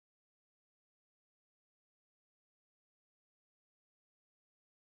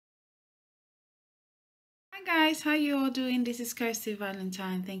Hi guys, how you all doing? This is Kirsty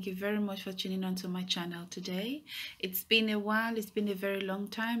Valentine. Thank you very much for tuning on to my channel today. It's been a while, it's been a very long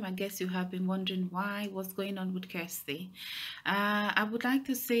time. I guess you have been wondering what's going on with Kirsty. I would like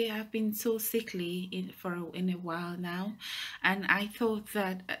to say I've been so sickly in a while now, and I thought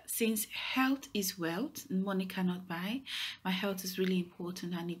that since health is wealth, money cannot buy, my health is really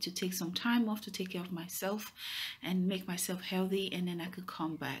important. I need to take some time off to take care of myself and make myself healthy, and then I could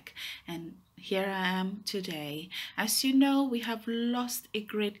come back. And here I am today. As you know, we have lost a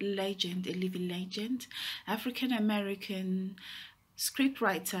great legend, a living legend, African American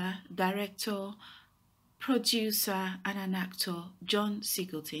scriptwriter, director, producer, and an actor, John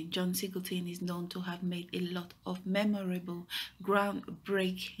Singleton. John Singleton is known to have made a lot of memorable,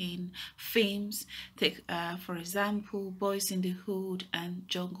 groundbreaking films. Take, for example, Boys in the Hood and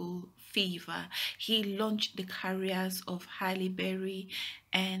Jungle Fever. He launched the careers of Halle Berry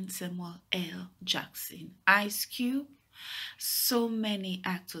and Samuel L. Jackson. Ice Cube, so many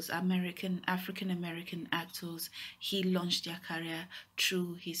actors, African American actors, he launched their career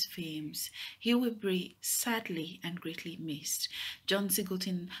through his films. He will be sadly and greatly missed. John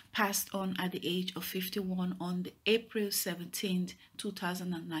Singleton passed on at the age of 51 on the April 17th,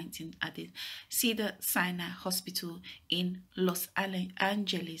 2019 at the CEDAR Sinai Hospital in Los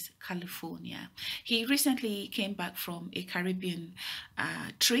Angeles, California. He recently came back from a Caribbean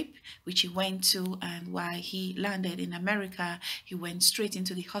trip which he went to, and while he landed in America, he went straight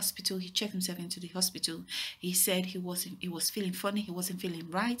into the hospital. He checked himself into the hospital. He said he was feeling funny, he wasn't feeling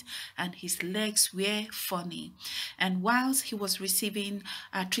right, and his legs were funny. And whilst he was receiving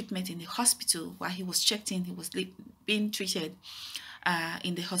treatment in the hospital, while he was checked in, he was being treated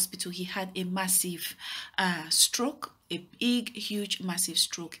in the hospital, he had a massive stroke, a big, huge, massive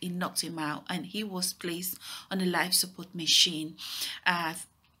stroke. It knocked him out, and he was placed on a life support machine.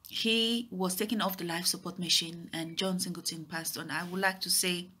 He was taken off the life support machine, and John Singleton passed on. I would like to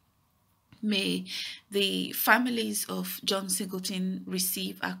say, may the families of John Singleton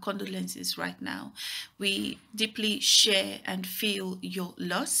receive our condolences right now. We deeply share and feel your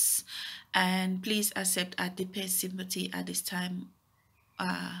loss, and please accept our deepest sympathy at this time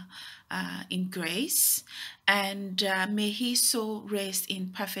in grace, and may his soul rest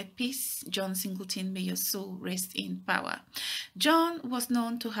in perfect peace. John Singleton, may your soul rest in power. John was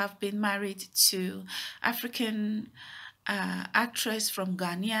known to have been married to African actress from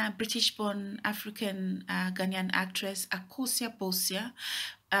Ghana, British-born African Ghanaian actress Akosia Bosia,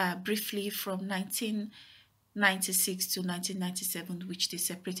 briefly from 1996 to 1997, which they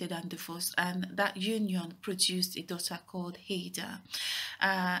separated and divorced, and that union produced a daughter called Haida.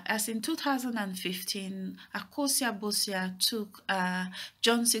 As in 2015, Akosia Bosia took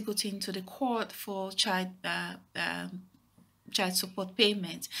John Singleton to the court for child support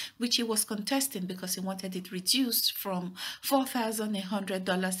payment, which he was contesting because he wanted it reduced from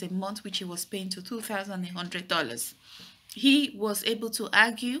 $4,100 a month, which he was paying, to $2,100. He was able to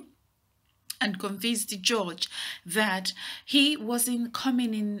argue and convince the judge that he wasn't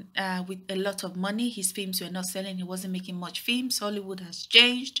coming in with a lot of money. His films were not selling. He wasn't making much films. Hollywood has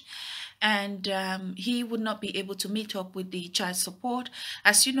changed, and he would not be able to meet up with the child support.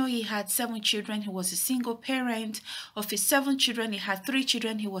 As you know, he had 7 children. He was a single parent. Of his 7 children, he had 3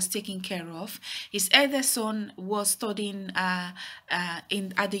 children he was taking care of. His eldest son was studying at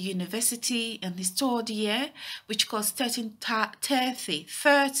the university in his 3rd year, which cost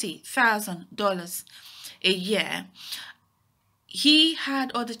 $30,000 a year. He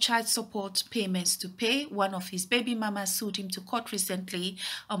had other child support payments to pay. One of his baby mamas sued him to court recently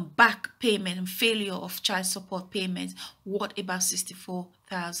on back payment and failure of child support payments worth about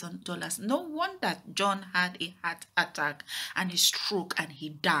 $64,000. No wonder John had a heart attack and a stroke and he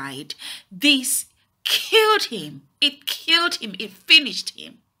died. This killed him. It killed him. It finished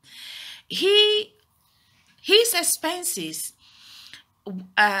him. His expenses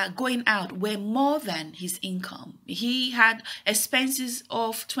going out were more than his income. He had expenses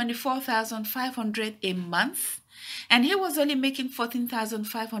of $24,500 a month, and he was only making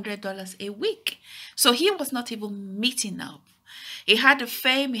 $14,500 a week. So he was not even meeting up. He had the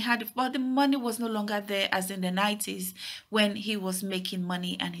fame, but the money was no longer there as in the 90s when he was making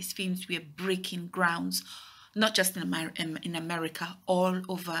money and his films were breaking grounds, not just in America, all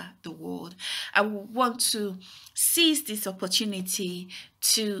over the world. I want to seize this opportunity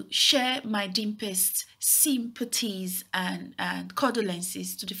to share my deepest sympathies and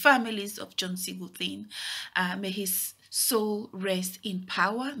condolences to the families of John Singleton. May his soul rest in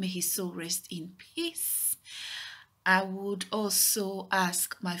power. May his soul rest in peace. I would also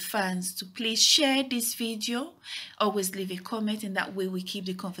ask my fans to please share this video. Always leave a comment, and that way we keep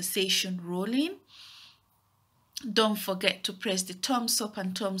the conversation rolling. Don't forget to press the thumbs up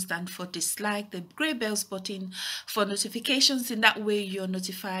and thumbs down for dislike, the grey bells button for notifications. In that way you're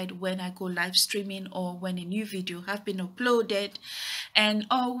notified when I go live streaming or when a new video have been uploaded. And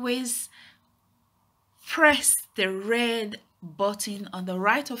always press the red button on the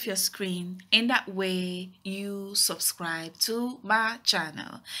right of your screen. In that way you subscribe to my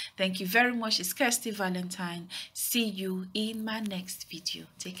channel. Thank you very much. It's Kirsty Valentine. See you in my next video.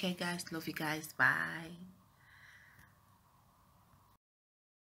 Take care guys. Love you guys. Bye.